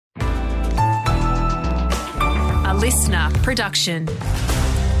listener production.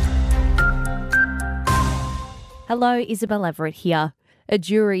 Hello, Isabel Everett here. A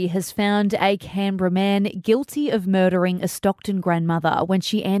jury has found a Canberra man guilty of murdering a Stockton grandmother when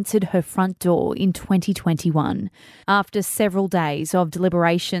she answered her front door in 2021. After several days of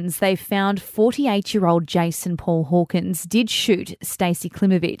deliberations, they found 48-year-old Jason Paul Hawkins did shoot Stacey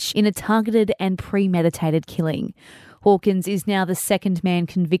Klimovitch in a targeted and premeditated killing. Hawkins is now the second man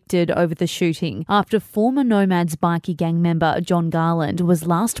convicted over the shooting after former Nomads bikie gang member John Garland was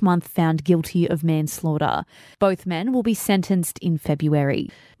last month found guilty of manslaughter. Both men will be sentenced in February.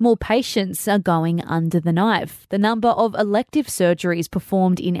 More patients are going under the knife. The number of elective surgeries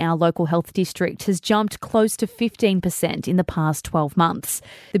performed in our local health district has jumped close to 15% in the past 12 months.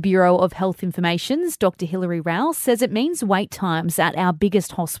 The Bureau of Health Information's Dr. Hilary Rowell says it means wait times at our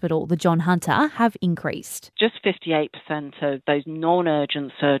biggest hospital, the John Hunter, have increased. Just 58% of those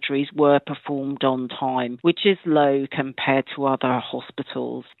non-urgent surgeries were performed on time, which is low compared to other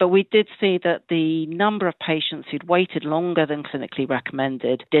hospitals. But we did see that the number of patients who'd waited longer than clinically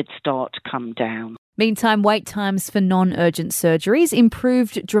recommended did start to come down. Meantime, wait times for non-urgent surgeries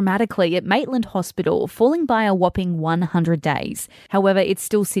improved dramatically at Maitland Hospital, falling by a whopping 100 days. However, it's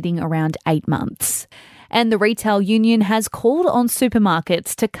still sitting around 8 months. And the retail union has called on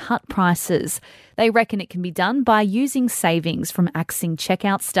supermarkets to cut prices. They reckon it can be done by using savings from axing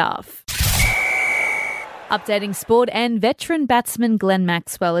checkout staff. Updating sport, and veteran batsman Glenn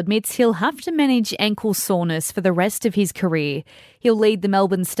Maxwell admits he'll have to manage ankle soreness for the rest of his career. He'll lead the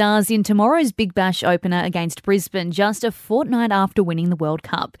Melbourne Stars in tomorrow's Big Bash opener against Brisbane just a fortnight after winning the World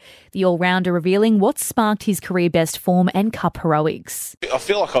Cup. The all-rounder revealing what sparked his career best form and cup heroics. I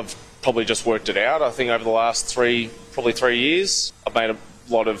feel like I've probably just worked it out. I think over the last probably 3 years, I've made a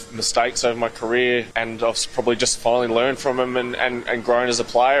lot of mistakes over my career, and I've probably just finally learned from them and grown as a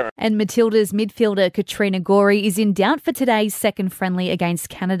player. And Matilda's midfielder Katrina Gorey is in doubt for today's second friendly against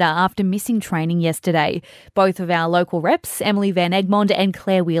Canada after missing training yesterday. Both of our local reps, Emily Van Egmond and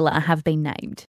Claire Wheeler, have been named.